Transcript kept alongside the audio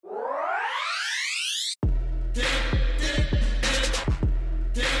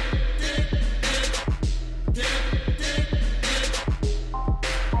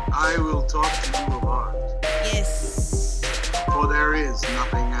talk to you of art. Yes. For there is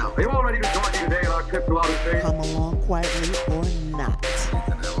nothing else. Are you all ready to join me today on our trip to outer space? Come along quietly or not. You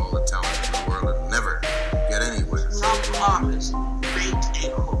can have all the talent in the world and never get anywhere. Some artists bait a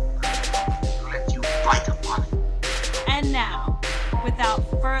hook to let you bite upon it. And now, without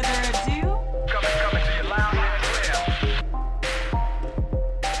further ado, Coming to you loud and clear.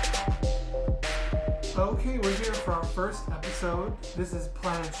 Okay, we're here for our first episode. This is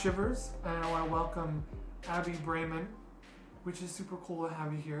Planet Shivers, and I want to welcome Abby Brayman, which is super cool to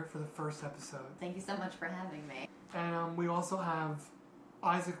have you here for the first episode. Thank you so much for having me. And we also have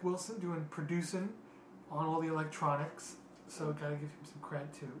Isaac Wilson doing producing on all the electronics, so gotta give him some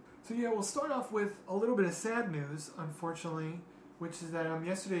credit too. So yeah, we'll start off with a little bit of sad news, unfortunately, which is that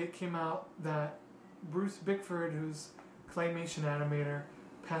yesterday it came out that Bruce Bickford, who's claymation animator,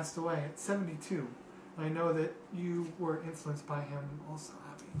 passed away at 72. I know that you were influenced by him also,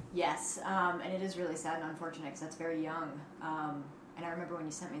 Abby. Yes, and it is really sad and unfortunate because that's very young. And I remember when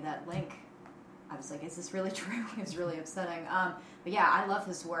you sent me that link, I was like, is this really true? It was really upsetting. But yeah, I love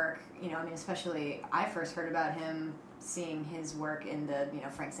his work. Especially I first heard about him seeing his work in the,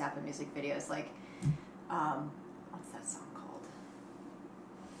 Frank Zappa music videos. Like, what's that song called?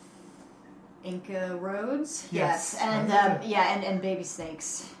 Inca Roads? Yes. And and Baby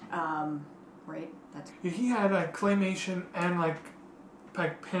Snakes. Right? That's He had claymation and like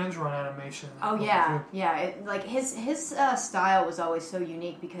Pangeron animation. Oh yeah, yeah. His style was always so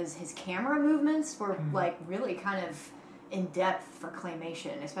unique because his camera movements were like really kind of in depth for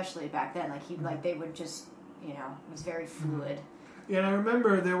claymation, especially back then. Like they would just, it was very fluid. Yeah, and I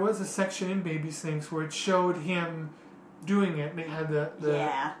remember there was a section in Baby Snakes where it showed him doing it. And they had the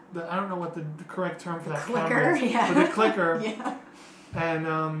I don't know what the correct term for that clicker, camera is, yeah. but the clicker. Yeah.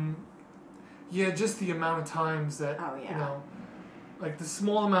 And just the amount of times that like the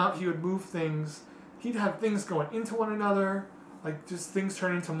small amount he would move things, he'd have things going into one another, like just things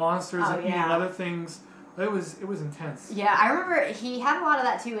turn into monsters and eating other things. It was intense. Yeah, I remember he had a lot of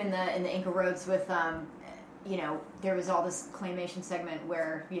that too in the Inca Roads with there was all this claymation segment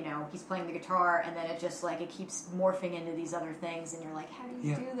where he's playing the guitar and then it just it keeps morphing into these other things and you're like, how do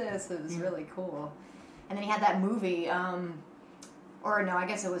you do this? It was really cool. And then he had that movie, or no, I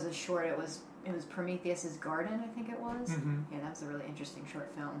guess it was a short. It was Prometheus's Garden, I think it was. Mm-hmm. Yeah, that was a really interesting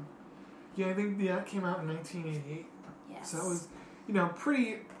short film. Yeah, I think that came out in 1988. Yes. So that was,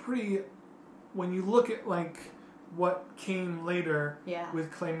 pretty. When you look at what came later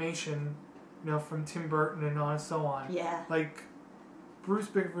with claymation, from Tim Burton and on and so on. Yeah. Bruce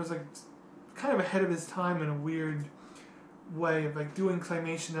Bickford was kind of ahead of his time in a weird way of doing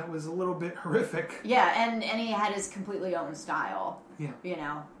claymation that was a little bit horrific. Yeah, and he had his completely own style. Yeah.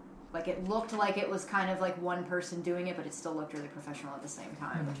 It looked like it was kind of one person doing it, but it still looked really professional at the same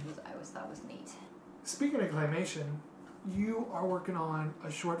time, which I always thought was neat. Speaking of claymation, you are working on a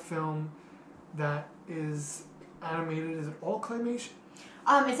short film that is animated. Is it all claymation?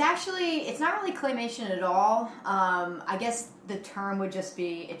 It's not really claymation at all. I guess the term would just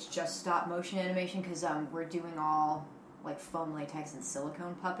be, it's just stop motion animation because we're doing all foam latex and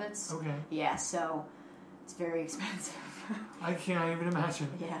silicone puppets. Okay. Yeah, so it's very expensive. I can't even imagine.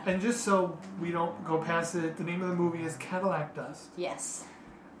 Yeah. And just so we don't go past it, the name of the movie is Cadillac Dust. Yes.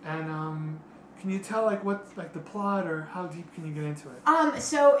 And can you tell what the plot, or how deep can you get into it?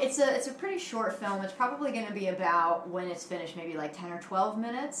 So it's a pretty short film. It's probably going to be about, when it's finished, maybe 10 or 12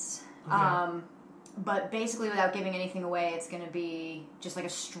 minutes. Okay. But basically, without giving anything away, it's going to be just a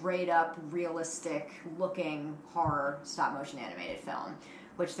straight up realistic looking horror stop motion animated film,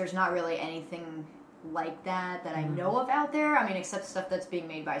 which there's not really anything like that I know of out there. I mean, except stuff that's being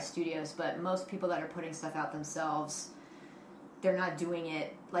made by studios, but most people that are putting stuff out themselves, they're not doing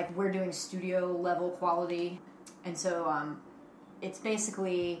it we're doing studio level quality. And so it's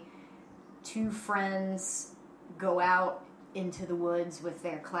basically two friends go out into the woods with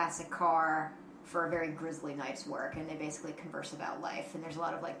their classic car for a very grisly night's work, and they basically converse about life, and there's a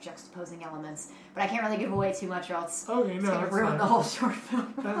lot of juxtaposing elements, but I can't really give away too much or else it's going to ruin the whole short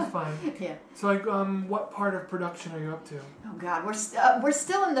film. That's fine. Yeah. So what part of production are you up to? Oh god, we're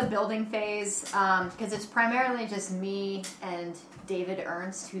still in the building phase because it's primarily just me and David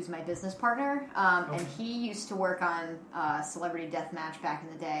Ernst, who's my business partner, and he used to work on Celebrity Deathmatch back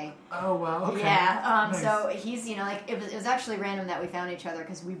in the day. Oh wow. Okay. Yeah. Nice. So he's it was actually random that we found each other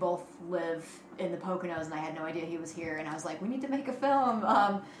because we both live in the Poconos, and I had no idea he was here, and I was like, we need to make a film.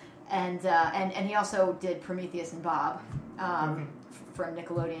 And he also did Prometheus and Bob from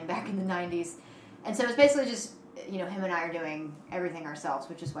Nickelodeon back in the 90s. And so it's basically just, him and I are doing everything ourselves,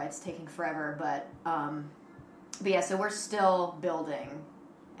 which is why it's taking forever. But yeah, so we're still building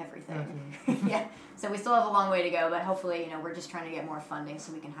everything. Yeah. So we still have a long way to go, but hopefully, we're just trying to get more funding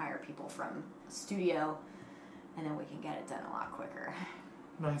so we can hire people from a studio, and then we can get it done a lot quicker.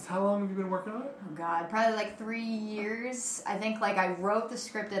 Nice. How long have you been working on it? Oh God, probably like 3 years. I think I wrote the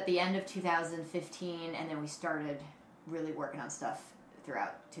script at the end of 2015, and then we started really working on stuff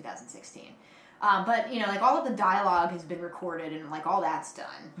throughout 2016. But all of the dialogue has been recorded, and all that's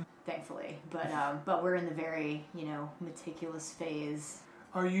done, thankfully. But we're in the very meticulous phase.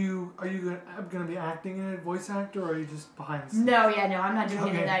 Are you gonna be acting in it, voice actor, or are you just behind the scenes? No, I'm not doing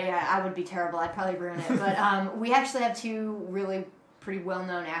any of that yet. I would be terrible. I'd probably ruin it. But we actually have 2 really pretty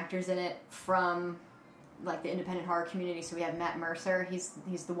well-known actors in it from the independent horror community. So we have Matt Mercer.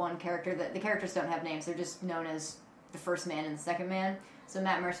 He's the one character that the characters don't have names. They're just known as the first man and the second man. So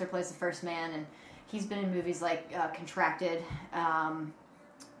Matt Mercer plays the first man, and he's been in movies like Contracted, Beyond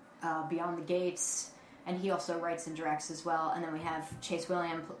the Gates, and he also writes and directs as well. And then we have Chase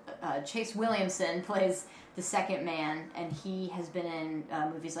Williamson plays the second man, and he has been in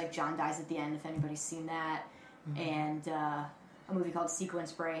movies like John Dies at the End, if anybody's seen that, and a movie called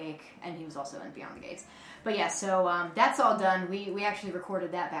Sequence Break, and he was also in Beyond the Gates. But yeah, so that's all done. We actually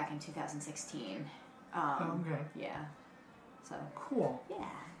recorded that back in 2016. Okay. Yeah. So. Cool. Yeah.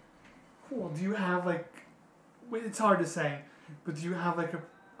 Cool. Do you have it's hard to say, but do you have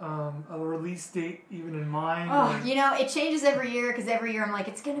a release date even in mind? Oh, it changes every year, because every year I'm like,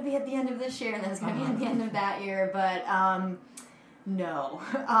 it's going to be at the end of this year, and then it's going to be at the end of that year, but no.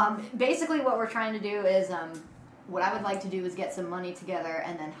 Basically what we're trying to do is, what I would like to do is get some money together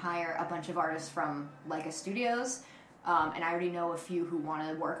and then hire a bunch of artists from Leica Studios, and I already know a few who want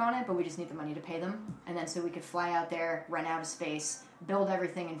to work on it, but we just need the money to pay them, and then so we could fly out there, rent out a space, build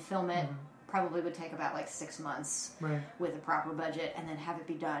everything and film it. Probably would take about 6 months with a proper budget, and then have it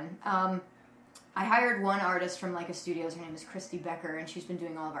be done. I hired one artist from Leica Studios. Her name is Christy Becker, and she's been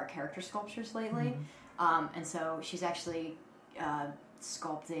doing all of our character sculptures lately. And so she's actually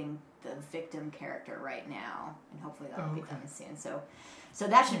sculpting the victim character right now, and hopefully that'll be done soon. So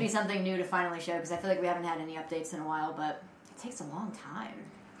that should be something new to finally show, because I feel like we haven't had any updates in a while, but it takes a long time.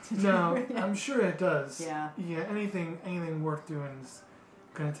 No, I'm sure it does. Yeah. Yeah, anything worth doing is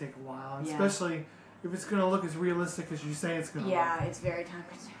going to take a while, especially if it's going to look as realistic as you say it's going to look. Yeah, it's very time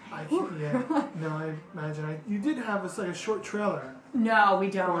consuming. I imagine. You did have a short trailer. No,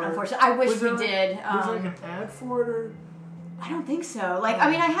 we don't, unfortunately. I wish we did. Was there an ad for it, or? I don't think so. I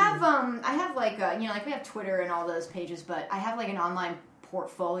have we have Twitter and all those pages, but I have an online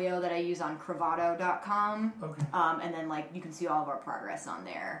portfolio that I use on Cravado.com. Okay. And then you can see all of our progress on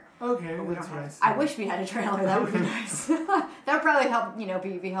there. Okay, that's nice. I wish we had a trailer. That would be nice. That would probably help.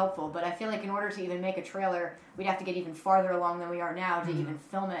 Be helpful. But I feel like in order to even make a trailer, we'd have to get even farther along than we are now to even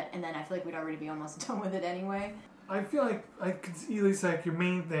film it, and then I feel like we'd already be almost done with it anyway. I feel like I could easily say your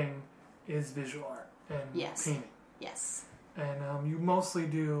main thing is visual art and painting. Yes. And you mostly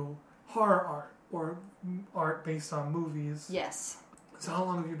do horror art or art based on movies. Yes. So how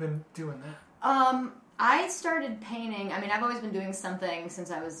long have you been doing that? I started painting. I've always been doing something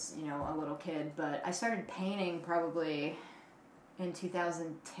since I was, a little kid, but I started painting probably in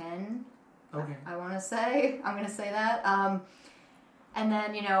 2010. Okay. I'm going to say that. And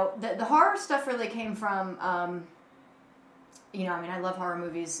then, the horror stuff really came from, I love horror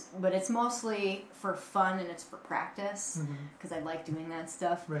movies, but it's mostly for fun and it's for practice, because I like doing that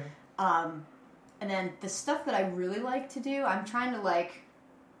stuff. Right. And then the stuff that I really like to do, I'm trying to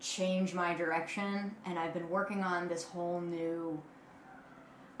change my direction, and I've been working on this whole new,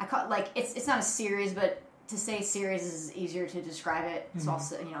 I call it it's not a series, but to say series is easier to describe it. It's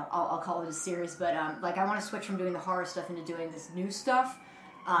also, I'll call it a series, but I want to switch from doing the horror stuff into doing this new stuff.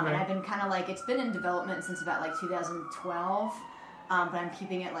 And I've been kind of it's been in development since about 2012. But I'm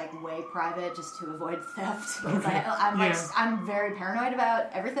keeping it way private just to avoid theft, because I'm very paranoid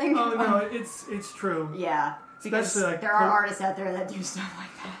about everything. Oh no, it's true. Yeah, because there are artists out there that do stuff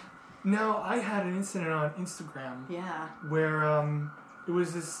like that. No, I had an incident on Instagram. Yeah. Where it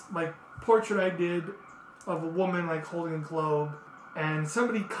was this portrait I did of a woman holding a globe, and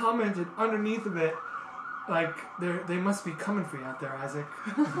somebody commented underneath of it they must be coming for you out there, Isaac.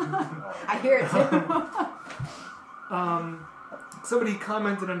 I hear it too. Somebody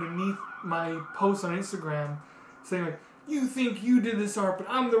commented underneath my post on Instagram saying you think you did this art, but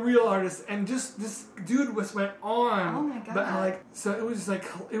I'm the real artist, and just this dude went on. Oh my god! But so it was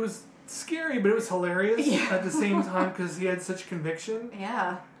it was scary, but it was hilarious at the same time because he had such conviction.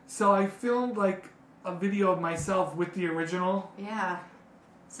 Yeah. So I filmed a video of myself with the original. Yeah.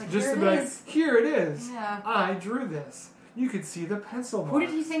 It's just here to be it is. Here it is. Yeah. I drew this. You could see the pencil mark. Who did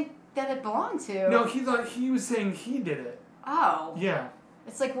he think that it belonged to? No, he thought he was saying he did it. Oh. Yeah.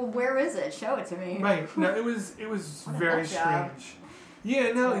 It's like, well, where is it? Show it to me. Right. No, it was What a very nut job. strange.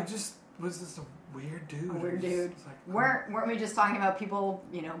 Yeah, no, it just was just a weird dude. A weird It was dude. just like, Weren't we just talking about people,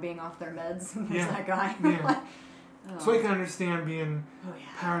 being off their meds? There's Yeah. that guy. Yeah. Oh. So I can understand being Oh, yeah.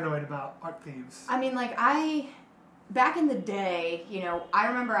 paranoid about art thieves. I mean, back in the day, I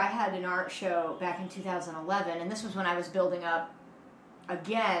remember I had an art show back in 2011, and this was when I was building up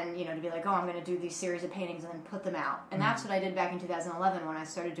again, to be like, oh, I'm going to do these series of paintings and then put them out. And that's what I did back in 2011 when I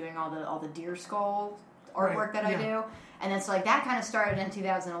started doing all the deer skull artwork that I do. And then so that kind of started in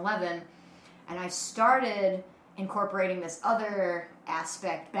 2011, and I started incorporating this other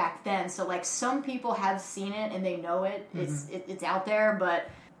aspect back then. So some people have seen it and they know it. It's out there, but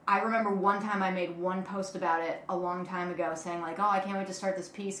I remember one time I made one post about it a long time ago saying oh, I can't wait to start this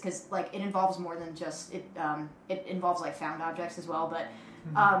piece because it involves more than just it involves found objects as well, but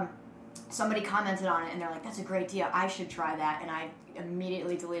somebody commented on it and they're like, that's a great idea, I should try that, and I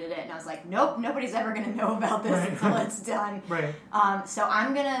immediately deleted it and I was like, nope, nobody's ever going to know about this until it's done. Right. So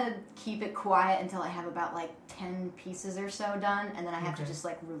I'm going to keep it quiet until I have about 10 pieces or so done, and then I have to just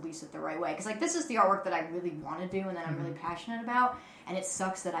release it the right way, because this is the artwork that I really want to do and that I'm really passionate about, and it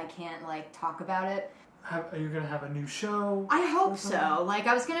sucks that I can't talk about it. Are you going to have a new show? I hope so.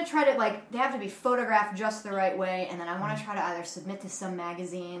 I was going to try to, they have to be photographed just the right way, and then I want to try to either submit to some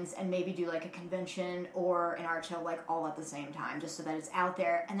magazines and maybe do, a convention or an art show, all at the same time, just so that it's out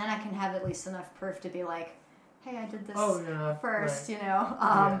there, and then I can have at least enough proof to be like, hey, I did this first,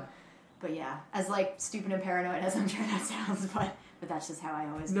 Yeah. But yeah, as, stupid and paranoid as I'm sure that sounds, but that's just how I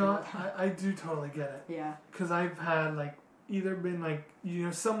always do No, it. I do totally get it. Yeah. Because I've had, either been,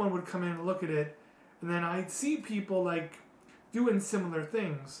 someone would come in and look at it, and then I'd see people, doing similar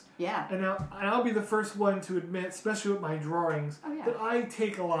things. Yeah. And I'll be the first one to admit, especially with my drawings, that I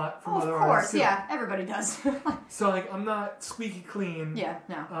take a lot from other of course, artists. yeah. Everybody does. So, I'm not squeaky clean. Yeah,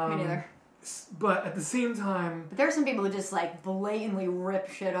 no, me neither. But at the same time... But there are some people who just, blatantly rip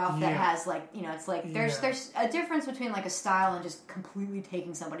shit off that has, it's there's a difference between, a style and just completely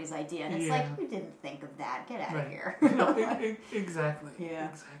taking somebody's idea. And it's you didn't think of that. Get out of here. No, exactly. Yeah.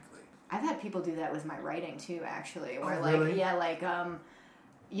 Exactly. I've had people do that with my writing, too, actually. Where, really?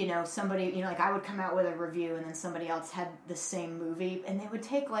 somebody, I would come out with a review and then somebody else had the same movie, and they would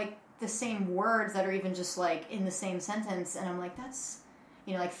take, the same words that are even just, in the same sentence, and I'm like, that's...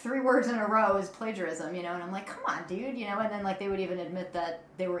 3 words in a row is plagiarism, and I'm like, come on, dude, and then, they would even admit that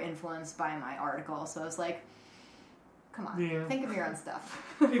they were influenced by my article, so I was like, come on, think of your own stuff.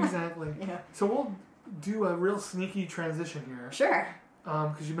 Exactly. Yeah. So we'll do a real sneaky transition here. Sure.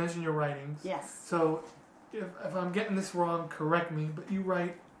 Because you mentioned your writings. Yes. So, if I'm getting this wrong, correct me, but you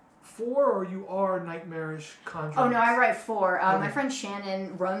write 4 or you are nightmarish contracts? Oh, no, I write 4. My friend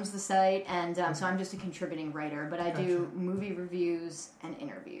Shannon runs the site, and so I'm just a contributing writer, but I do movie reviews and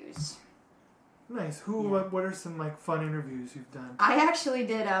interviews. Nice. What are some, fun interviews you've done? I actually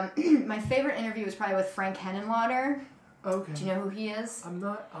did, my favorite interview was probably with Frank Henenlotter. Okay. Do you know who he is? I'm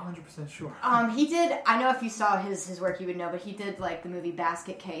not 100% sure. He did, I know if you saw his work you would know, but he did, the movie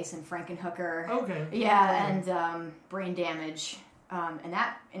Basket Case and Frankenhooker. Okay. Yeah, and Brain Damage. And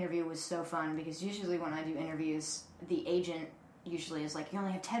that interview was so fun because usually when I do interviews, the agent usually is like, you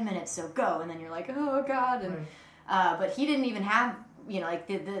only have 10 minutes, so go. And then you're like, oh, God. And but he didn't even have,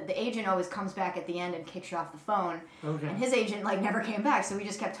 the agent always comes back at the end and kicks you off the phone. Okay. And his agent, never came back, so we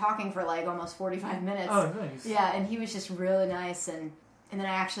just kept talking for, almost 45 minutes. Oh, nice. Yeah, and he was just really nice. And then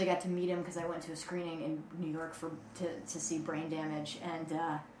I actually got to meet him because I went to a screening in New York to see Brain Damage.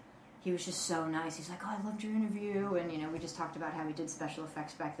 And he was just so nice. He's like, oh, I loved your interview. And, we just talked about how he did special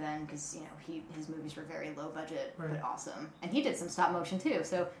effects back then because, his movies were very low budget, but awesome. And he did some stop motion, too,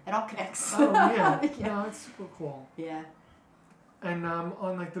 so it all connects. Oh, yeah. Yeah. No, it's super cool. Yeah. And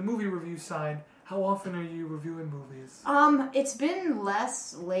on, the movie review side, how often are you reviewing movies? It's been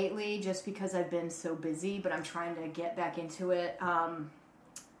less lately just because I've been so busy, but I'm trying to get back into it.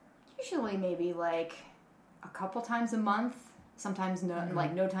 Usually maybe, a couple times a month. Sometimes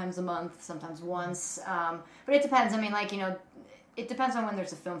no times a month, sometimes once. But it depends. I mean, it depends on when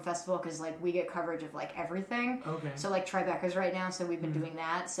there's a film festival because, we get coverage of, everything. Okay. So, Tribeca's right now, so we've been doing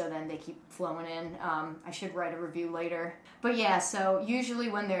that. So then they keep flowing in. I should write a review later. But, yeah, so usually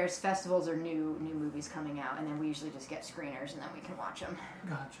when there's festivals or new movies coming out, and then we usually just get screeners, and then we can watch them.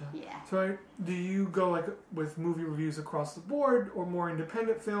 Gotcha. Yeah. So do you go, with movie reviews across the board or more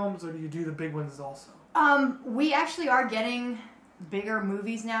independent films, or do you do the big ones also? We actually are getting bigger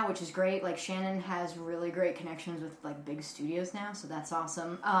movies now, which is great. Shannon has really great connections with big studios now, so that's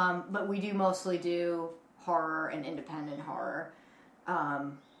awesome. But we do mostly do horror and independent horror.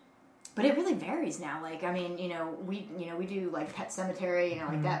 But it really varies now. Like, I mean, we do like Pet Sematary,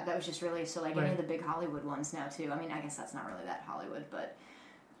 like that was just really, so like any of the big Hollywood ones now too. I mean, I guess that's not really that Hollywood, but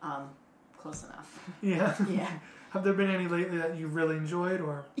close enough. Yeah. Yeah. Have there been any lately that you really enjoyed,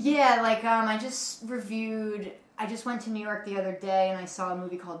 or? Yeah, like I just went to New York the other day and I saw a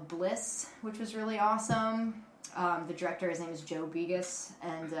movie called Bliss, which was really awesome. The director, his name is Joe Begas,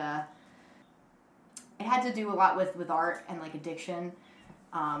 and it had to do a lot with art and like addiction.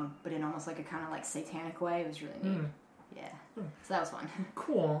 But in almost like a kind of like satanic way. It was really neat. Yeah. So that was fun.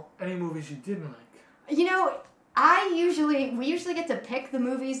 Cool. Any movies you didn't like? We usually get to pick the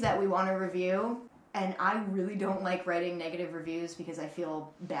movies that we want to review, and I really don't like writing negative reviews because I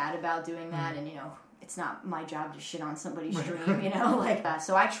feel bad about doing that, and it's not my job to shit on somebody's dream, like that.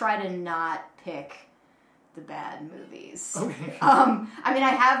 So I try to not pick the bad movies. Okay. I mean,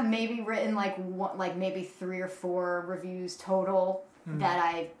 I have maybe written maybe 3 or 4 reviews total that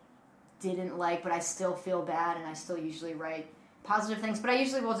I didn't like, but I still feel bad, and I still usually write positive things. But I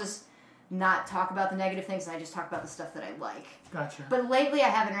usually will just not talk about the negative things, and I just talk about the stuff that I like. Gotcha. But lately, I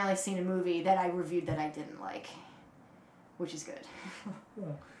haven't really seen a movie that I reviewed that I didn't like, which is good.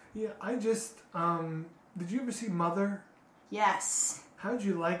 Cool. Yeah, I just did you ever see Mother? Yes. How'd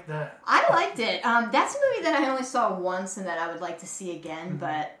you like that? I liked it. That's a movie that I only saw once and that I would like to see again,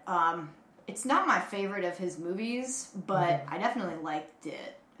 but it's not my favorite of his movies, but I definitely liked it.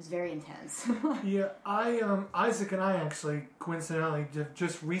 It was very intense. Yeah, Isaac and I actually coincidentally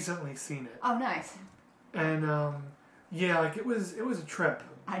just recently seen it. Oh, nice. And it was a trip.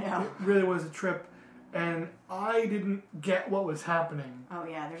 I know. It really was a trip, and I didn't get what was happening. Oh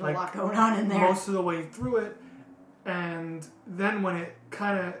yeah, there's a lot going on in there. Most of the way through it, and then when it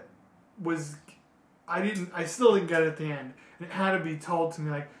kind of was, I still didn't get it at the end. And it had to be told to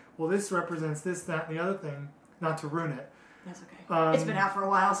me like, well, this represents this, that, and the other thing, not to ruin it. That's okay. It's been out for a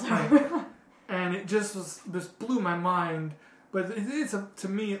while, so. And it just blew my mind. But it's to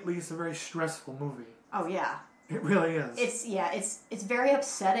me at least a very stressful movie. Oh yeah. It really is. It's very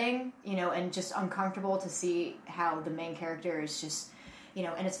upsetting, and just uncomfortable to see how the main character is just,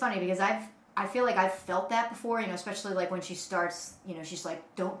 and it's funny because I feel like I've felt that before, especially like when she starts, she's like,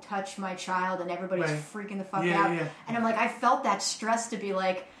 don't touch my child, and everybody's freaking the fuck out. Yeah. And I'm like, I felt that stress to be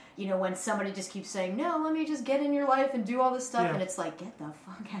like, when somebody just keeps saying, no, let me just get in your life and do all this stuff, and it's like, get the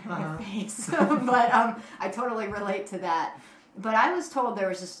fuck out of my face. But I totally relate to that. But I was told there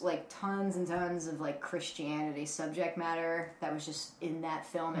was just like tons and tons of like Christianity subject matter that was just in that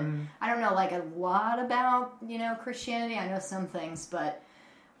film, and I don't know like a lot about Christianity. I know some things, but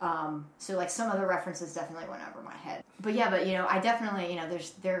so like some of the references definitely went over my head. But I definitely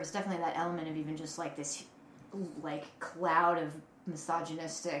there's definitely that element of even just like this like cloud of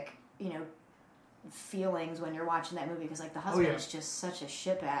misogynistic feelings when you're watching that movie because like the husband is just such a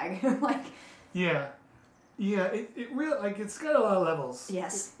shitbag. Like it really like it's got a lot of levels.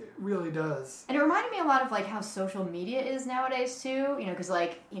 Yes, it really does. And it reminded me a lot of like how social media is nowadays too. Because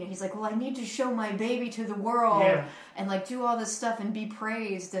he's like, well, I need to show my baby to the world and like do all this stuff and be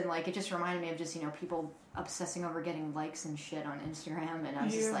praised, and like it just reminded me of just people obsessing over getting likes and shit on Instagram, and I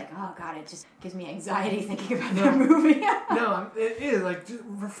was just like, oh god, it just gives me anxiety thinking about that movie. No, it is like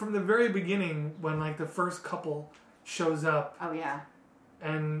from the very beginning when like the first couple shows up. Oh yeah.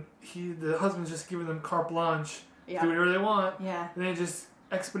 And the husband's just giving them carte blanche, do whatever they want. Yeah. And then it just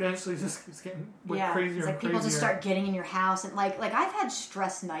exponentially just keeps getting crazier it's like and crazier. People just start getting in your house, and like I've had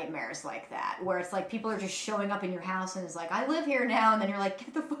stress nightmares like that, where it's like people are just showing up in your house, and it's like, I live here now, and then you're like,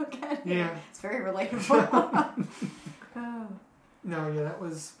 get the fuck out of here. Yeah. It's very relatable. That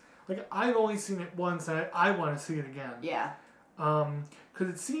was like I've only seen it once, and I want to see it again. Yeah. Because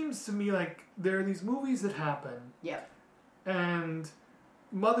it seems to me like there are these movies that happen. Yep. And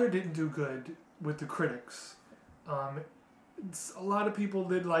Mother didn't do good with the critics. A lot of people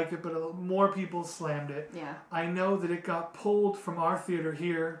did like it, but more people slammed it. Yeah. I know that it got pulled from our theater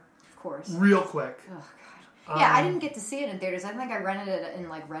here. Of course. Real quick. Oh, God. Yeah, I didn't get to see it in theaters. I think I rented it in,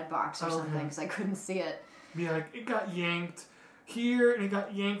 like, Redbox or something, because I couldn't see it. Yeah, like, it got yanked here, and it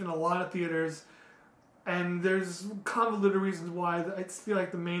got yanked in a lot of theaters. And there's convoluted reasons why. I feel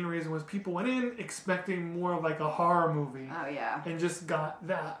like the main reason was people went in expecting more of like a horror movie. Oh, yeah. And just got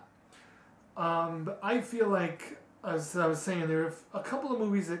that. But I feel like, as I was saying, there are a couple of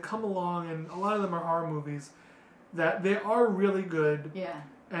movies that come along, and a lot of them are horror movies, that they are really good. Yeah.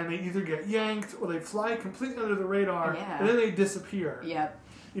 And they either get yanked or they fly completely under the radar. Yeah. And then they disappear. Yep.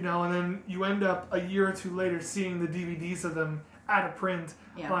 And then you end up a year or two later seeing the DVDs of them out of print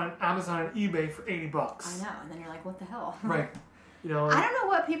on Amazon and eBay for $80. I know, and then you're like, what the hell? Right. I don't know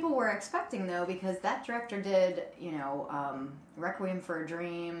what people were expecting though, because that director did, Requiem for a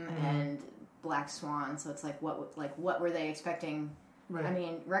Dream and Black Swan. So it's like, what were they expecting? Right. I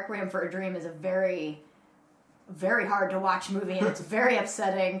mean, Requiem for a Dream is a very, very hard to watch movie, and it's very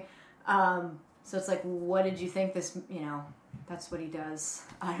upsetting. So it's like, what did you think this? That's what he does.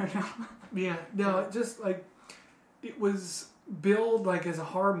 I don't know. Yeah. No, it just it was billed as a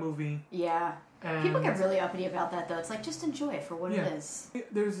horror movie. Yeah. And people get really uppity about that, though. It's like, just enjoy it for what yeah. it is.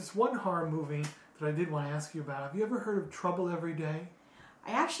 There's this one horror movie that I did want to ask you about. Have you ever heard of Trouble Every Day?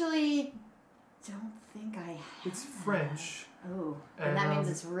 I actually don't think I have. It's French. Oh, and that means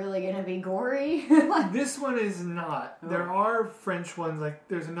it's really going to be gory? This one is not. Oh. There are French ones,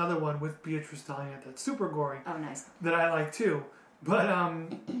 there's another one with Beatrice Dalle that's super gory. Oh, nice. That I like too. But,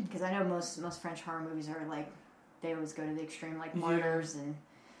 because I know most French horror movies are they always go to the extreme, Martyrs and...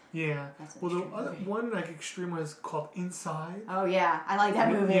 Yeah. That's Well, the other one extreme one is called Inside. Oh yeah, I like that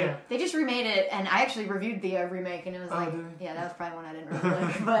movie. Yeah. They just remade it, and I actually reviewed the remake, and it was did that was probably one I didn't really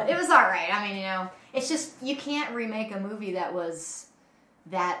like, but it was all right. I mean, it's just you can't remake a movie that was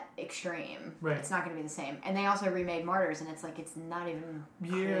that extreme. Right. It's not going to be the same. And they also remade Martyrs, and it's it's not even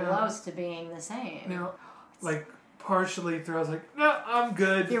close to being the same. Now, partially through, I was like, no, I'm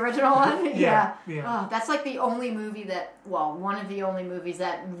good. The original one? Yeah. Oh, that's the only movie one of the only movies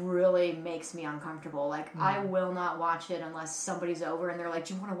that really makes me uncomfortable. I will not watch it unless somebody's over and they're like,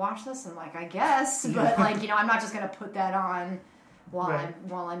 do you want to watch this? I'm like, I guess. But, I'm not just going to put that on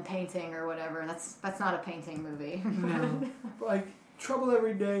while I'm painting or whatever. That's not a painting movie. No. Trouble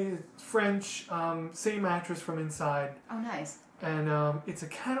Every Day is French, same actress from Inside. Oh, nice. And it's a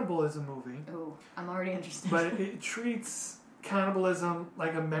cannibalism movie. Oh, I'm already interested. But it treats cannibalism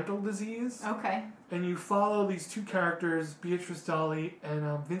like a mental disease. Okay. And you follow these two characters, Beatrice Dalle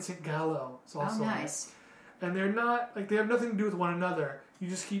and Vincent Gallo. Is also nice. And they're not, they have nothing to do with one another. You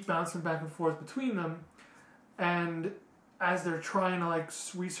just keep bouncing back and forth between them. And as they're trying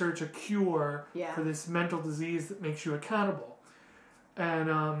to, research a cure for this mental disease that makes you a cannibal.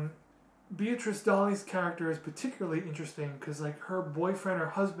 And, Beatrice Dalle's character is particularly interesting because, her boyfriend or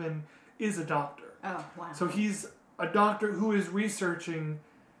husband is a doctor. Oh, wow. So he's a doctor who is researching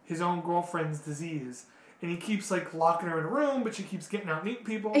his own girlfriend's disease. And he keeps, locking her in a room, but she keeps getting out and meeting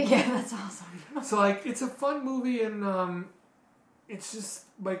people. Yeah, that's awesome. So, it's a fun movie, and it's just,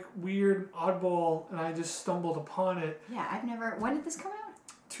 weird, oddball, and I just stumbled upon it. Yeah, I've never... When did this come out?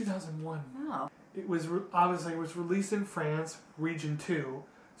 2001. Oh. It was, obviously, it was released in France, Region 2.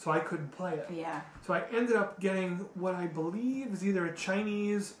 So I couldn't play it. Yeah. So I ended up getting what I believe is either a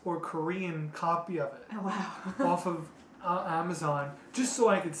Chinese or Korean copy of it. Oh, wow. Off of Amazon, just so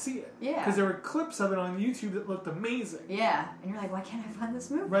I could see it. Yeah. Because there were clips of it on YouTube that looked amazing. Yeah. And you're like, why can't I find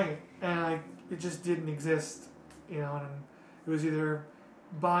this movie? Right. And it just didn't exist, and it was either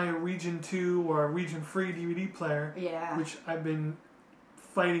buy a Region 2 or a Region Free DVD player. Yeah. Which I've been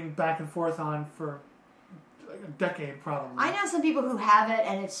fighting back and forth on for a decade, probably. I know some people who have it,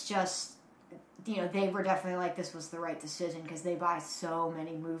 and it's just, they were definitely this was the right decision because they buy so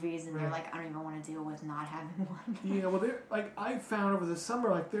many movies, and they're like, I don't even want to deal with not having one. Yeah, well, I found over the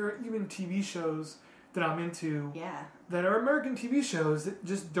summer, there are even TV shows that I'm into that are American TV shows that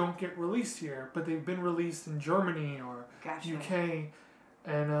just don't get released here, but they've been released in Germany or UK.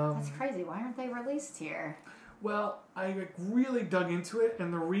 And that's crazy. Why aren't they released here? Well, I really dug into it,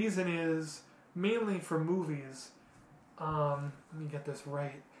 and the reason is mainly for movies. Let me get this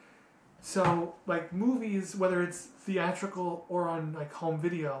right. So, movies, whether it's theatrical or on, home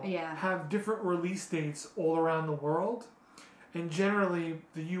video, have different release dates all around the world. And generally,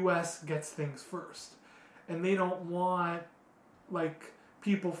 the U.S. gets things first. And they don't want,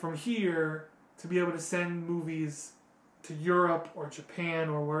 people from here to be able to send movies to Europe or Japan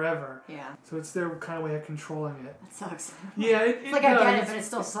or wherever. Yeah. So it's their kind of way of contrling it. That sucks. Yeah, it's I get it, but it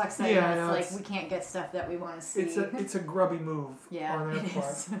still sucks that it's we can't get stuff that we want to see. It's a grubby move on their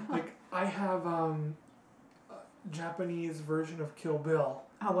part. Is. I have a Japanese version of Kill Bill.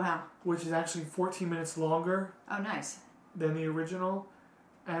 Oh, wow. Which is actually 14 minutes longer. Oh, nice. Than the original.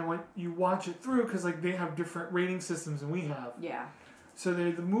 And when you watch it through, because they have different rating systems than we have. Yeah. So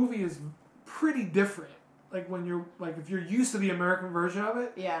the movie is pretty different. When you're if you're used to the American version of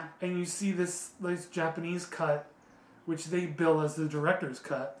it, and you see this Japanese cut, which they bill as the director's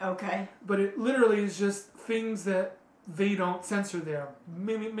cut. Okay. But it literally is just things that they don't censor there,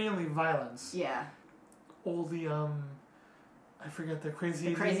 mainly violence. Yeah. All the I forget the Crazy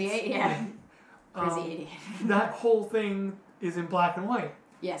Eight. Crazy Eight, yeah. Crazy Idiot. That whole thing is in black and white.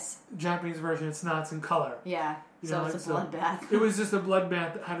 Yes. Japanese version, it's not. It's in color. Yeah. So it's a bloodbath. It was just a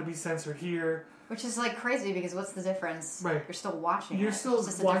bloodbath that had to be censored here. Which is like crazy because what's the difference? Right. You're still watching it. You're still It's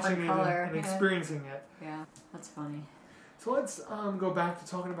just a watching different it color. and Yeah. experiencing it. Yeah, that's funny. So let's go back to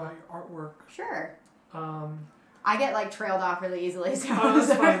talking about your artwork. Sure. Um, I get like trailed off really easily. So oh,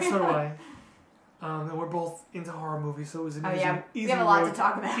 that's fine. So do I. And we're both into horror movies, so it was an we easy have a lot road, to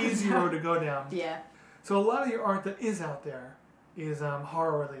talk about. easy road to go down. Yeah. So a lot of your art that is out there is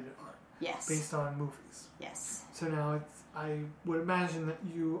horror-related art, Yes. based on movies. Yes. So now I would imagine that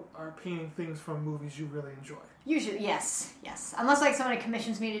you are painting things from movies you really enjoy. Usually, yes. Unless like somebody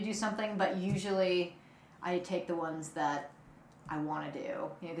commissions me to do something, but usually I take the ones that I want to do.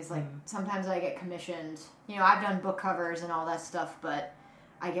 You know, because like sometimes I get commissioned. You know, I've done book covers and all that stuff, but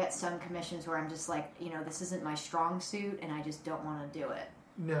I get some commissions where I'm just like, you know, this isn't my strong suit, and I just don't want to do it.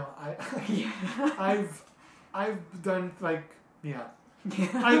 No, I've done like I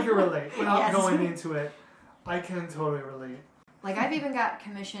can relate without Yes. going into it. I can totally relate. Like I've even got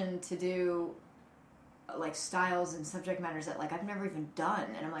commissioned to do like styles and subject matters that like I've never even done,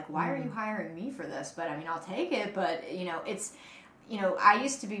 and I'm like, why are you hiring me for this? But I mean, I'll take it. But you know, it's, you know, I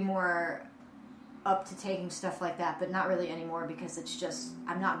used to be more up to taking stuff like that, but not really anymore because it's just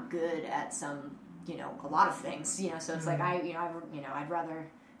I'm not good at some, you know, a lot of things, you know. So it's like I'd rather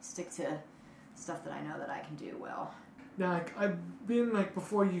stick to stuff that I know that I can do well. Now, like I've been like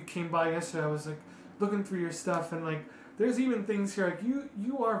before you came by yesterday, I was like looking through your stuff, and like there's even things here like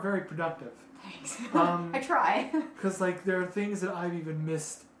you are very productive. Thanks. I try. Because like there are things that I've even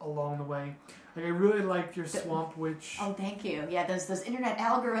missed along the way. Like I really like your Swamp Witch. Oh, thank you. Yeah, those internet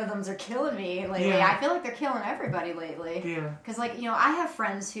algorithms are killing me lately. Yeah. I feel like they're killing everybody lately. Yeah. Because like, you know, I have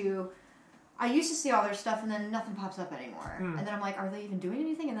friends who I used to see all their stuff and then nothing pops up anymore. And then I'm like, are they even doing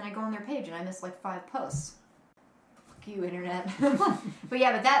anything? And then I go on their page and I miss like 5 posts. Fuck you, internet. But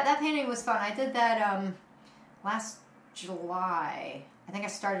yeah, but that painting was fun. I did that last July. I think I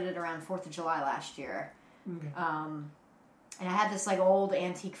started it around 4th of July last year. Okay. And I had this like old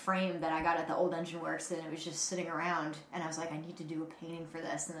antique frame that I got at the Old Engine Works, and it was just sitting around. And I was like, I need to do a painting for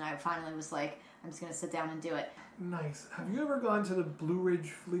this. And then I finally was like, I'm just going to sit down and do it. Nice. Have you ever gone to the Blue Ridge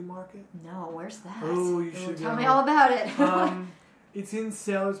Flea Market? No, where's that? Oh, you should Tell go. me all about it. It's in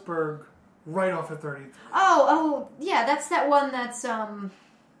Salisbury, right off of 30th. Oh, yeah, that's that one that's,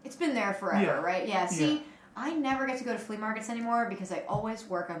 it's been there forever, Yeah. right? Yeah, see, Yeah. I never get to go to flea markets anymore because I always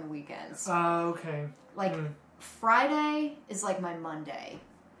work on the weekends. Okay. Like, Friday is like my Monday,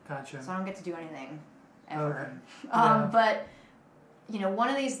 Gotcha. so I don't get to do anything ever. Okay. Yeah. But, you know, one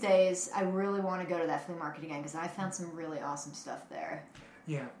of these days, I really want to go to that flea market again because I found some really awesome stuff there.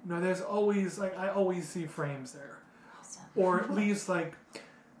 Yeah. No, there's always, like, I always see frames there. Awesome. Or at least, like,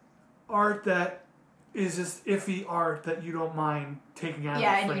 art that is just iffy art that you don't mind taking out of the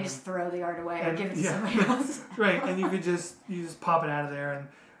Yeah, frame. and you can just throw the art away or And- give it to yeah. somebody else. Right, and you just pop it out of there, and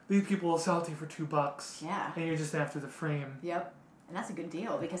these people will sell it to you for $2. Yeah. And you're just after the frame. Yep. And that's a good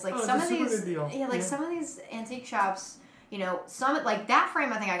deal because like Oh, some it's of a super these good deal. yeah, like Yeah. some of these antique shops, you know, some like that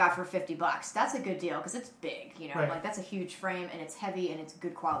frame I think I got for $50. That's a good deal because it's big, you know, Right. like that's a huge frame and it's heavy and it's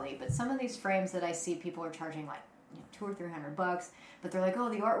good quality. But some of these frames that I see people are charging like, you know, $200 or $300, but they're like, oh,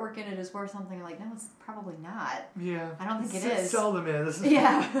 the artwork in it is worth something. I'm like, no, it's probably not. Yeah. I don't think it It is. seldom is.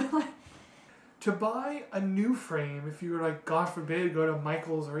 Yeah. To buy a new frame, if you were like, God forbid, go to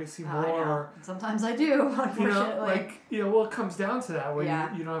Michael's or AC I Moore, know. or Sometimes I do, unfortunately. well, it comes down to that where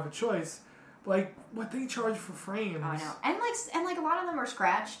Yeah. you don't have a choice. Like what they charge for frames. Oh, I know. And like a lot of them are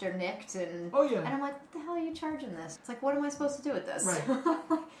scratched or nicked and Oh, yeah. And I'm like, what the hell are you charging this? It's like, what am I supposed to do with this?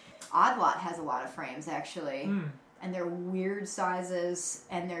 Right. Odd Lot has a lot of frames actually. Mm. And they're weird sizes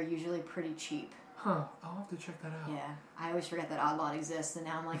and they're usually pretty cheap. Huh. I'll have to check that out. Yeah. I always forget that Odd Lot exists and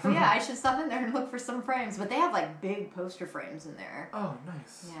now I'm like, oh yeah, I should stop in there and look for some frames. But they have like big poster frames in there. Oh,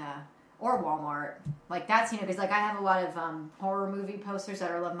 nice. Yeah. Or Walmart. Like that's, you know, because like I have a lot of horror movie posters that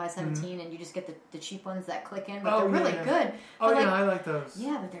are 11 by 17 and you just get the cheap ones that click in, but Oh, they're really yeah. good. Oh, But, like, yeah, I like those.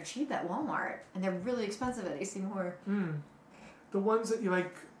 yeah, but they're cheap at Walmart and they're really expensive at AC Moore. Mm. The ones that you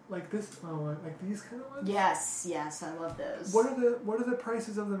like this, like these kind of ones? Yes, I love those. What are the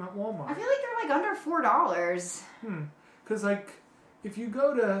prices of them at Walmart? I feel like they're like under $4. Because like, if you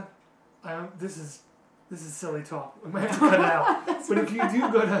go to, this is silly talk. We might have to cut it out. But if you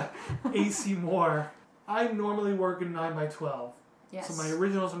do go to AC Moore, I normally work in 9x12. Yes. So my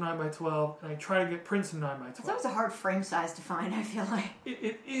originals are 9x12, and I try to get prints in 9x12. It's always a hard frame size to find, I feel like.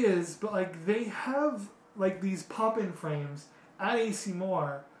 It is, but like they have like these pop-in frames at AC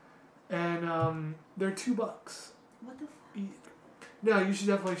Moore, and they're $2. What the fuck? No, you should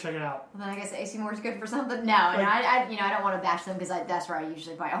definitely check it out. Well, then I guess AC Moore's good for something. No, I don't want to bash them because that's where I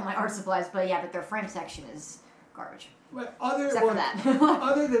usually buy all my art supplies. But yeah, but their frame section is garbage. But Except for that.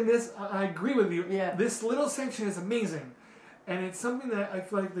 other than this, I agree with you. Yeah. This little section is amazing. And it's something that I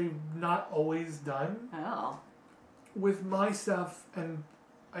feel like they've not always done. Oh. With my stuff, and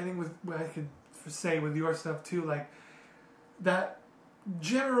I think with what I could say with your stuff too, like that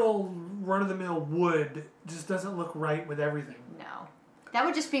general run-of-the-mill wood just doesn't look right with everything. No. That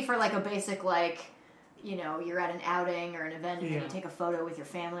would just be for like a basic, like, you know, you're at an outing or an event and you take a photo with your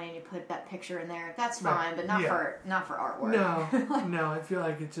family and you put that picture in there. That's fine, but not for artwork. No, I feel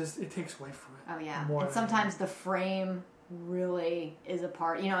like it takes away from it. Oh yeah. More And sometimes the frame really is a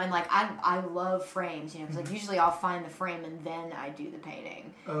part, you know, and like I love frames, you know, because like usually I'll find the frame and then I do the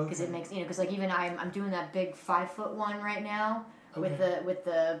painting because it makes, you know, because like even I'm doing that big 5-foot one right now with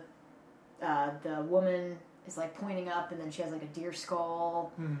the woman is like pointing up and then she has like a deer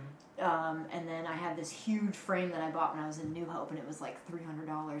skull, and then I have this huge frame that I bought when I was in New Hope and it was like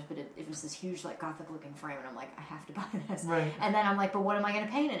 $300, but it was this huge like gothic looking frame and I'm like, I have to buy this, right? And then I'm like, but what am I going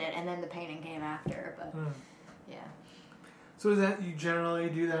to paint in it? And then the painting came after, but yeah. So is that you generally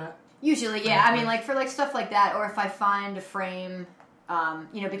do that? Usually, yeah. I mean, like for like stuff like that, or if I find a frame,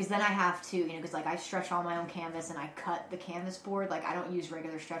 you know, because then I have to, you know, because like I stretch all my own canvas and I cut the canvas board. Like I don't use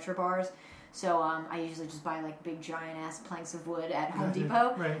regular stretcher bars, so I usually just buy like big giant ass planks of wood at Home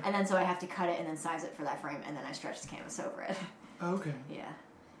Depot, right. And then so I have to cut it and then size it for that frame, and then I stretch the canvas over it. Okay. Yeah,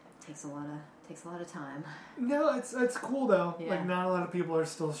 takes a lot of time. No, it's cool though. Yeah. Like not a lot of people are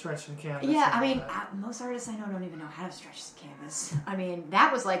still stretching canvas. Yeah, I mean, most artists I know don't even know how to stretch the canvas. I mean,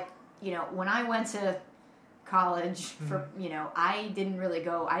 that was like, you know, when I went to college for, you know, I didn't really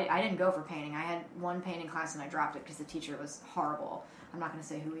go, I didn't go for painting. I had one painting class and I dropped it because the teacher was horrible. I'm not going to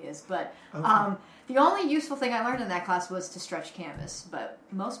say who he is, but the only useful thing I learned in that class was to stretch canvas. But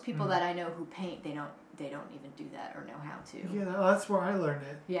most people that I know who paint, they don't even do that or know how to. Yeah, that's where I learned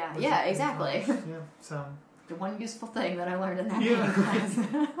it. Yeah, exactly. Yeah, so The one useful thing that I learned in that painting class.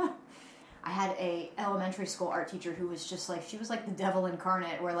 I had a elementary school art teacher who was just like, she was like the devil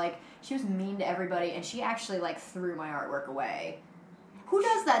incarnate, where like she was mean to everybody and she actually like threw my artwork away. Who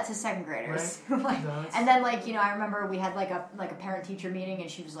does that to second graders? Right. Like, No, and then like, you know, I remember we had like a parent teacher meeting and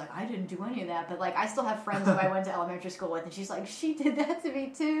she was like, I didn't do any of that, but like I still have friends who I went to elementary school with and she's like, she did that to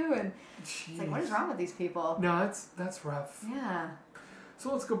me too, and it's like, what is wrong with these people? No, that's rough. Yeah.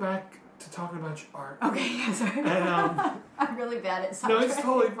 So let's go back to talking about your art. Okay, yeah, sorry. And, I'm really bad at no, sidetracking. it's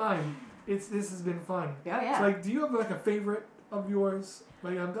totally fine. This has been fun. Oh, yeah. So, like, do you have like a favorite of yours?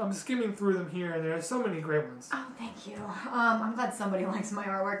 Like, I'm skimming through them here, and there are so many great ones. Oh, thank you. I'm glad somebody likes my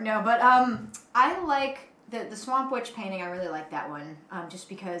artwork. No, but I like the Swamp Witch painting. I really like that one, just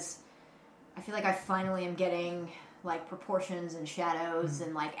because I feel like I finally am getting like proportions and shadows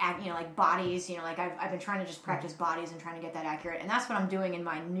and like you know, like bodies. You know, like I've been trying to just practice bodies and trying to get that accurate, and that's what I'm doing in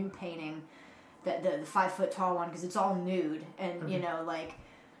my new painting, the 5-foot tall one, because it's all nude and you know, like.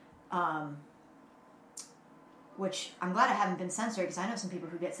 Which I'm glad I haven't been censored, because I know some people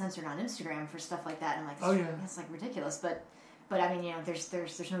who get censored on Instagram for stuff like that, and I'm like, that's like ridiculous. But I mean, you know, there's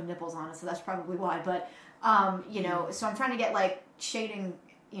no nipples on it, so that's probably why. But you know, so I'm trying to get like shading,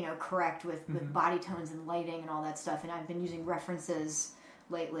 you know, correct with body tones and lighting and all that stuff. And I've been using references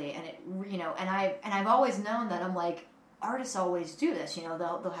lately, and it, you know, and I've always known that I'm like, artists always do this, you know,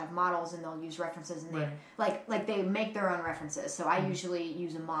 they'll have models and they'll use references, and they like they make their own references. So I usually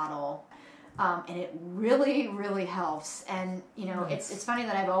use a model. And it really, really helps. And, you know, it's funny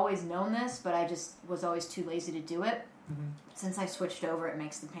that I've always known this, but I just was always too lazy to do it. Since I switched over, it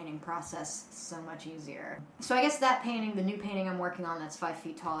makes the painting process so much easier. So I guess that painting, the new painting I'm working on, that's 5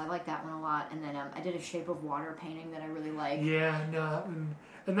 feet tall, I like that one a lot. And then I did a Shape of Water painting that I really like. Yeah, no,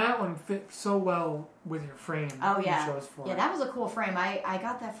 and that one fit so well with your frame. Oh, yeah. You chose for yeah, it. that was a cool frame. I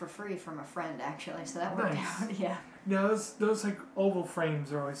got that for free from a friend, actually, so that worked out. Yeah. No, those like oval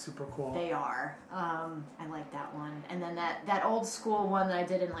frames are always super cool. They are. I like that one. And then that old school one that I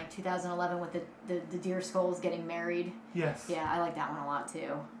did in like 2011 with the deer skulls getting married. Yes. Yeah, I like that one a lot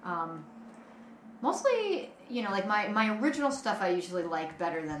too. Mostly, you know, like my original stuff I usually like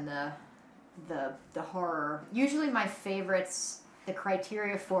better than the horror. Usually my favorites, the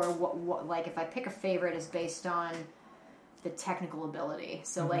criteria for what like if I pick a favorite is based on the technical ability.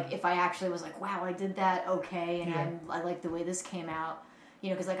 So like if I actually was like, wow, I did that okay, and I like the way this came out, you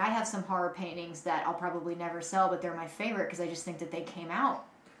know, because like I have some horror paintings that I'll probably never sell, but they're my favorite because I just think that they came out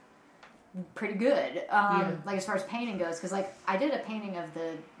pretty good. Like as far as painting goes, because like I did a painting of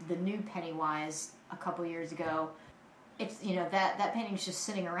the new Pennywise a couple years ago. It's, you know, that painting's just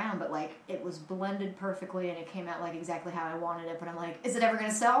sitting around, but like it was blended perfectly and it came out like exactly how I wanted it. But I'm like, is it ever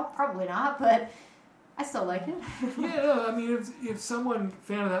going to sell? Probably not, but I still like it. Yeah, no, I mean, if someone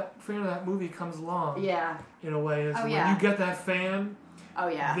fan of that movie comes along, Yeah. in a way, is Oh, when yeah. you get that fan, Oh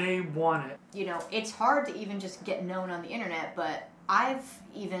yeah. they want it. You know, it's hard to even just get known on the internet, but I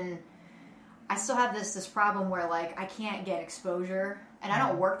still have this problem where, like, I can't get exposure, and I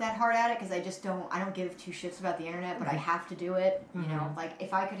don't work that hard at it because I don't give two shits about the internet, but I have to do it. You know, like,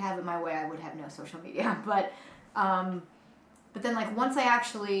 if I could have it my way, I would have no social media. But then, like, once I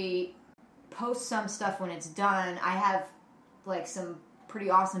actually post some stuff when it's done, I have, like, some pretty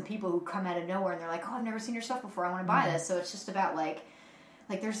awesome people who come out of nowhere and they're like, oh, I've never seen your stuff before, I want to buy this. So it's just about, like,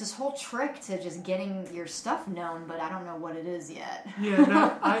 there's this whole trick to just getting your stuff known, but I don't know what it is yet. Yeah,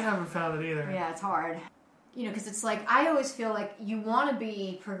 no, I haven't found it either. Yeah, it's hard. You know, because it's like, I always feel like you want to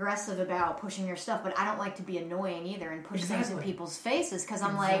be progressive about pushing your stuff, but I don't like to be annoying either and push things in people's faces, because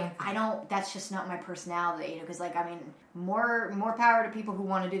I'm like, that's just not my personality, you know, because, like, I mean, more power to people who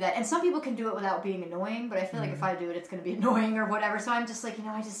want to do that. And some people can do it without being annoying, but I feel like if I do it, it's going to be annoying or whatever. So I'm just like, you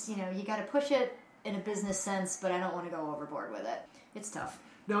know, you got to push it in a business sense, but I don't want to go overboard with it. It's tough.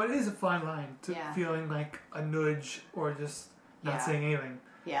 No, it is a fine line to feeling like a nudge or just not saying anything.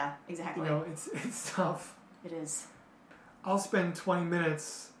 Yeah, exactly. You know, it's tough. It is. I'll spend 20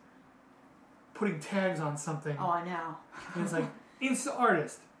 minutes putting tags on something. Oh, I know. And it's like, Insta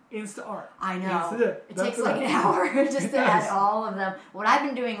artist, Insta art. I know. Insta it takes like an hour just to add all of them. What I've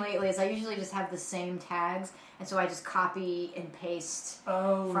been doing lately is I usually just have the same tags, and so I just copy and paste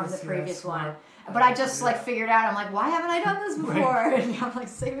from the previous one. But I just like figured out, I'm like, why haven't I done this before? And I'm like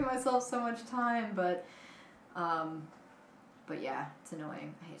saving myself so much time, but yeah, it's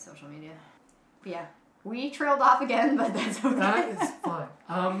annoying. I hate social media. But yeah, we trailed off again, but that's okay. That is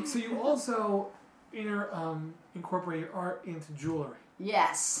fun. So you also incorporate your art into jewelry.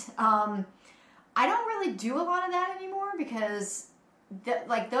 Yes. I don't really do a lot of that anymore because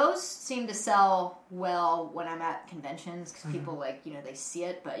those seem to sell well when I'm at conventions because people they see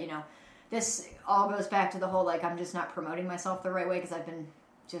it, but this all goes back to the whole, like, I'm just not promoting myself the right way because I've been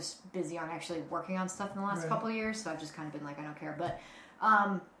just busy on actually working on stuff in the last couple of years, so I've just kind of been like, I don't care. But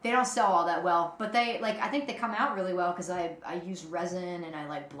they don't sell all that well. But they, I think they come out really well because I use resin and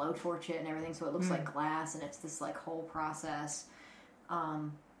I, blowtorch it and everything so it looks like glass, and it's this, whole process.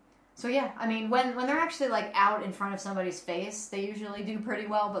 So, yeah, I mean, when they're actually, out in front of somebody's face, they usually do pretty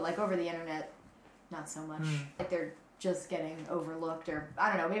well, but, over the internet, not so much. They're just getting overlooked, or I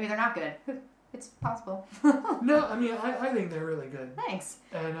don't know, maybe they're not good. It's possible. No, I mean, I think they're really good. Thanks.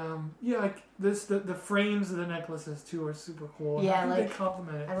 And the frames of the necklaces too are super cool. Yeah, I think they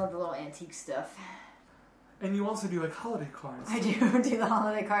complement it. I love the little antique stuff. And you also do holiday cards. I do the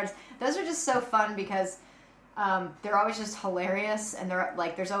holiday cards. Those are just so fun because they're always just hilarious, and they're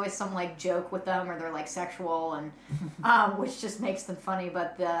there's always some joke with them, or they're sexual, and which just makes them funny.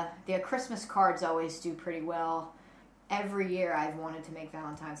 But the Christmas cards always do pretty well. Every year I've wanted to make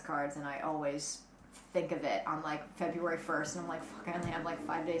Valentine's cards, and I always think of it on February 1st, and I'm like, fuck, I only have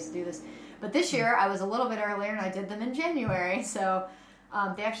 5 days to do this. But this year I was a little bit earlier, and I did them in January, so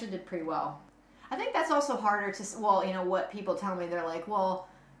they actually did pretty well. I think that's also harder to, what people tell me, they're like, well,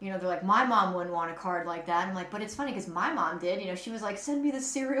 they're like, my mom wouldn't want a card like that. I'm like, but it's funny because my mom did. She was like, send me the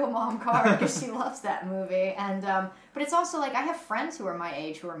Serial Mom card because she loves that movie. And but it's also I have friends who are my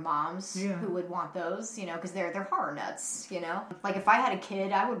age who are moms who would want those, because they're horror nuts. If I had a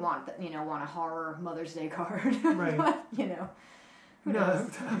kid, I would want want a horror Mother's Day card. Right. But, who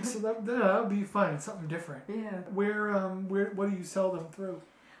knows? So that would be fun. It's something different. Yeah. Where what do you sell them through?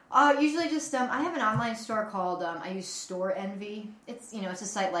 Usually just, I have an online store called, I use Store Envy. It's, it's a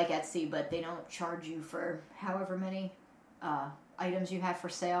site like Etsy, but they don't charge you for however many items you have for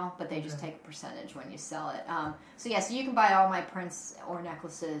sale, but they just take a percentage when you sell it. So you can buy all my prints or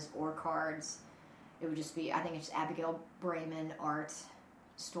necklaces or cards. It would just be, I think it's Abigail Brayman Art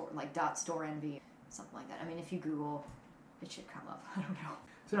Store, .Store Envy, something like that. I mean, if you Google, it should come up. I don't know.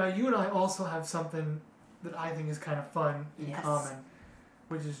 So now you and I also have something that I think is kind of fun in common,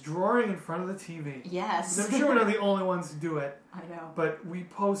 which is drawing in front of the TV. Yes. I'm sure we're not the only ones to do it. I know. But we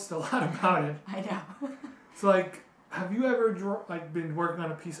post a lot about it. I know. So, have you ever been working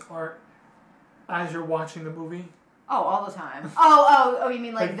on a piece of art as you're watching the movie? Oh, all the time. Oh, you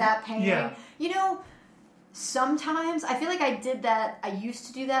mean that painting? Yeah. Sometimes I feel like I did that. I used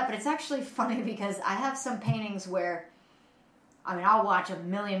to do that, but it's actually funny because I have some paintings where, I'll watch a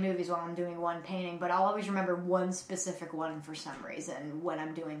million movies while I'm doing one painting, but I'll always remember one specific one for some reason when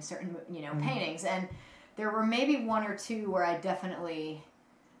I'm doing certain, paintings. And there were maybe one or two where I definitely,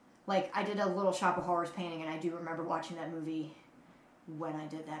 I did a Little Shop of Horrors painting, and I do remember watching that movie when I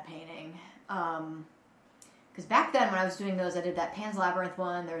did that painting. Because back then, when I was doing those, I did that Pan's Labyrinth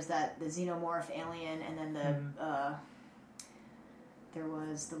one. There's the Xenomorph Alien, and then there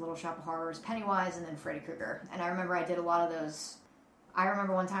was the Little Shop of Horrors, Pennywise, and then Freddy Krueger. And I remember I did a lot of those. I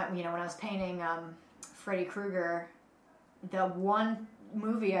remember one time, when I was painting Freddy Krueger, the one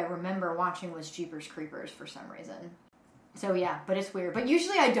movie I remember watching was Jeepers Creepers for some reason. So yeah, but it's weird. But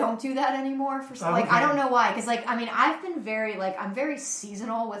usually I don't do that anymore. I don't know why. Because I've been very I'm very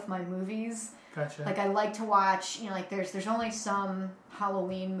seasonal with my movies. Gotcha. I like to watch, there's only some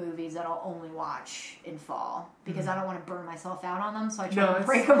Halloween movies that I'll only watch in fall because I don't want to burn myself out on them, so I try to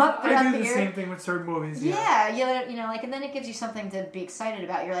break them up throughout the year. I do the same thing with certain movies. Yeah, and then it gives you something to be excited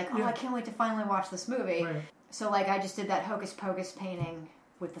about. You're like, I can't wait to finally watch this movie. Right. So I just did that Hocus Pocus painting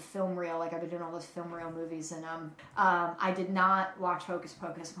with the film reel. I've been doing all those film reel movies, and I did not watch Hocus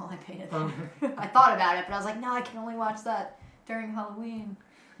Pocus while I painted them. Okay. I thought about it, but I was like, no, I can only watch that during Halloween.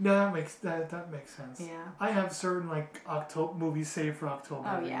 No, that makes sense. Yeah. I have certain October movies saved for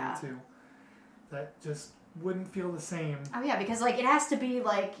October too. That just wouldn't feel the same. Oh yeah, because it has to be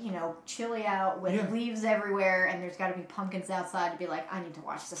chilly out with leaves everywhere, and there's got to be pumpkins outside to be like, I need to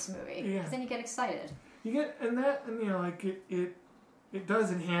watch this movie. Yeah. Because then you get excited. You get it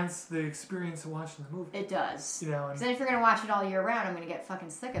does enhance the experience of watching the movie. It does. And then if you're going to watch it all year round, I'm going to get fucking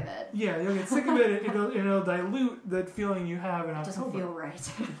sick of it. Yeah, you'll get sick of it. It'll dilute that feeling you have in October. It doesn't feel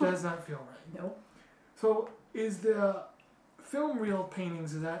right. It does not feel right. Nope. So, is the film reel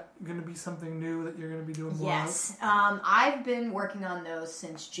paintings, is that going to be something new that you're going to be doing more of? Yes. I've been working on those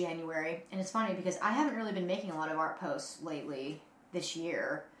since January. And it's funny because I haven't really been making a lot of art posts lately this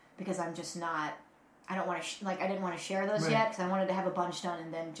year because I'm just not... I don't want to I didn't want to share those yet because I wanted to have a bunch done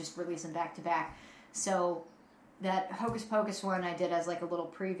and then just release them back to back. So that Hocus Pocus one I did as a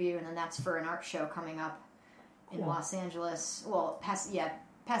little preview, and then that's for an art show coming up in Los Angeles. Well, Pasadena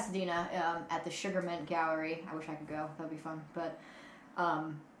at the Sugar Mint Gallery. I wish I could go. That'd be fun. But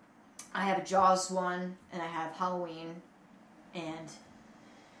I have a Jaws one, and I have Halloween and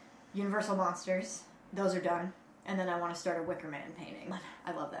Universal Monsters. Those are done. And then I want to start a Wicker Man painting.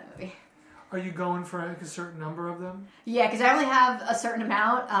 I love that movie. Are you going for a certain number of them? Yeah, because I only have a certain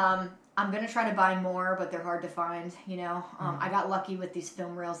amount. I'm going to try to buy more, but they're hard to find, I got lucky with these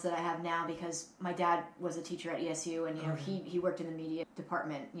film reels that I have now because my dad was a teacher at ESU, and, he worked in the media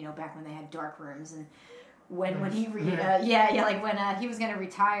department, back when they had dark rooms. And when he when he was going to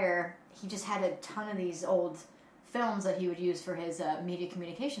retire, he just had a ton of these old films that he would use for his media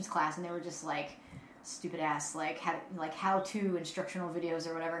communications class, and they were just stupid ass how-to instructional videos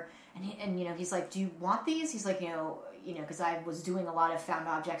or whatever. And he's like, do you want these? He's like, because I was doing a lot of found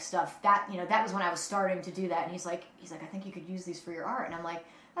object stuff. That that was when I was starting to do that. And he's like, I think you could use these for your art. And I'm like,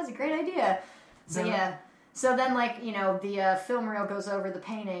 that's a great idea. So yeah. So then the film reel goes over the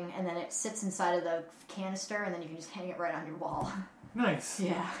painting, and then it sits inside of the canister, and then you can just hang it right on your wall. Nice.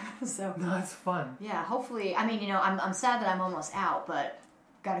 Yeah. So. No, that's fun. Yeah. Hopefully, I'm sad that I'm almost out, but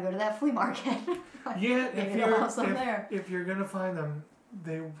got to go to that flea market. Yeah. If you're gonna find them,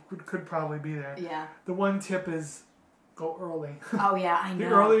 they could probably be there. Yeah. The one tip is go early. Oh yeah, I know.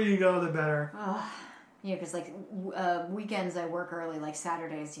 The earlier you go, the better. Yeah, because weekends I work early.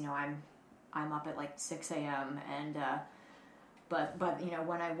 Saturdays, I'm up at 6 a.m. and but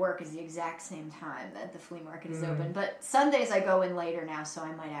when I work is the exact same time that the flea market is open. But Sundays I go in later now, so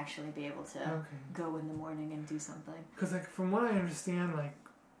I might actually be able to go in the morning and do something. Because from what I understand,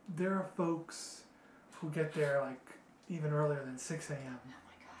 there are folks who get there even earlier than 6 a.m. Oh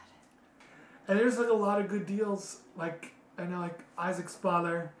my god! And there's a lot of good deals. I know Isaac's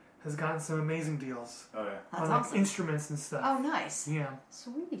father has gotten some amazing deals. Oh yeah. That's on awesome. Instruments and stuff. Oh nice. Yeah.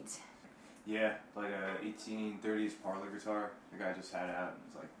 Sweet. Yeah, a 1830s parlor guitar. The guy just had it out.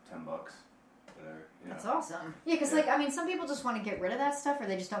 It was $10. Whatever. That's awesome. Yeah, because some people just want to get rid of that stuff, or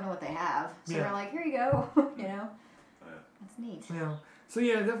they just don't know what they have. So they're like, here you go. That's neat. Yeah. So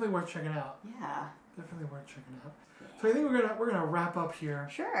yeah, definitely worth checking out. Yeah. Definitely worth checking out. So I think we're gonna wrap up here.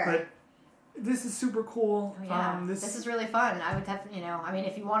 Sure. But this is super cool. Oh, yeah. This is really fun. I would definitely,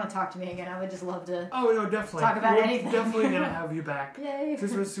 if you want to talk to me again, I would just love to. Oh no, definitely talk about anything. Definitely gonna have you back. Yay!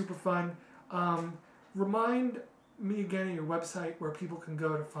 This was super fun. Remind me again of your website where people can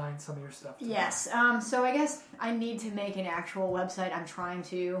go to find some of your stuff. Yes. So I guess I need to make an actual website. I'm trying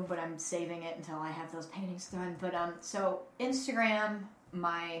to, but I'm saving it until I have those paintings done. But so Instagram.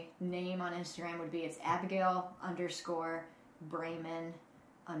 My name on Instagram would be it's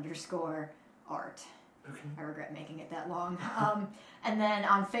Abigail_Brayman_art. Okay. I regret making it that long. And then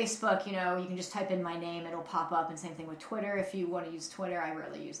on Facebook, you can just type in my name, it'll pop up. And same thing with Twitter. If you want to use Twitter, I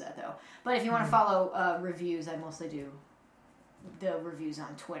rarely use that though. But if you want to follow reviews, I mostly do the reviews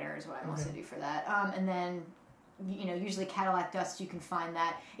on Twitter is what I mostly do for that. And then usually Cadillac Dust, you can find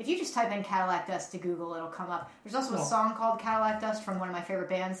that. If you just type in Cadillac Dust to Google, it'll come up. There's also a song called Cadillac Dust from one of my favorite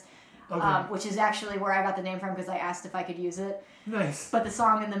bands, which is actually where I got the name from because I asked if I could use it. Nice. But the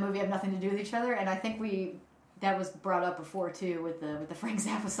song and the movie have nothing to do with each other, and I think that was brought up before too with the Frank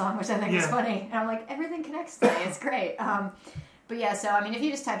Zappa song, which I think is funny. And I'm like, everything connects today. It's great. But yeah, so I mean, if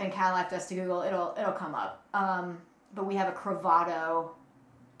you just type in Cadillac Dust to Google, it'll come up. But we have a Cravado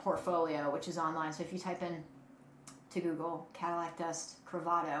portfolio, which is online. So if you type in to Google Cadillac Dust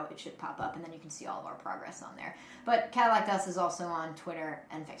Cravado, it should pop up, and then you can see all of our progress on there. But Cadillac Dust is also on Twitter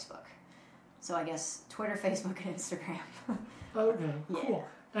and Facebook. So I guess Twitter, Facebook, and Instagram. Okay, cool.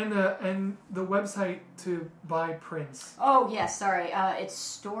 Yeah. And the website to buy prints. Oh, yes, sorry. It's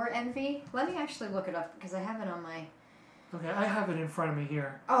Store Envy. Let me actually look it up, because I have it on my... Okay, I have it in front of me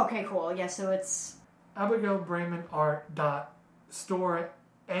here. Oh, okay, cool. Yeah, so it's...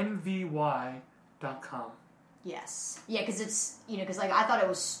 AbigailBraemanArt.StoreNVY.com. Yes. Yeah, because it's, because like I thought it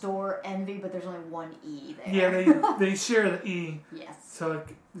was Store Envy, but there's only one E there. Yeah, they share the E. Yes. So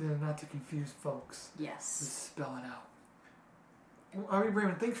not to confuse folks. Yes. Just spell it out. Well, Abby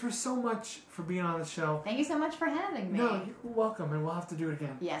Braeman, thanks so much for being on the show. Thank you so much for having me. No, you're welcome, and we'll have to do it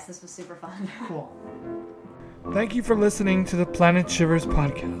again. Yes, this was super fun. Cool. Thank you for listening to the Planet Shivers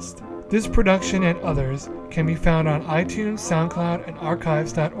podcast. This production and others can be found on iTunes, SoundCloud, and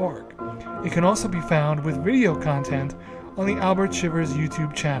archives.org. It can also be found with video content on the Albert Shivers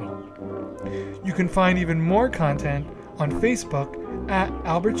YouTube channel. You can find even more content on Facebook at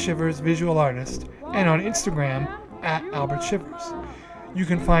Albert Shivers Visual Artist and on Instagram at Albert Shivers. You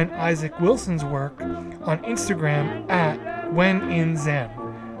can find Isaac Wilson's work on Instagram at WhenInZen.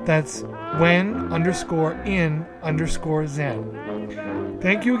 That's when_in_Zen.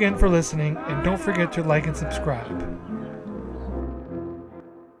 Thank you again for listening, and don't forget to like and subscribe.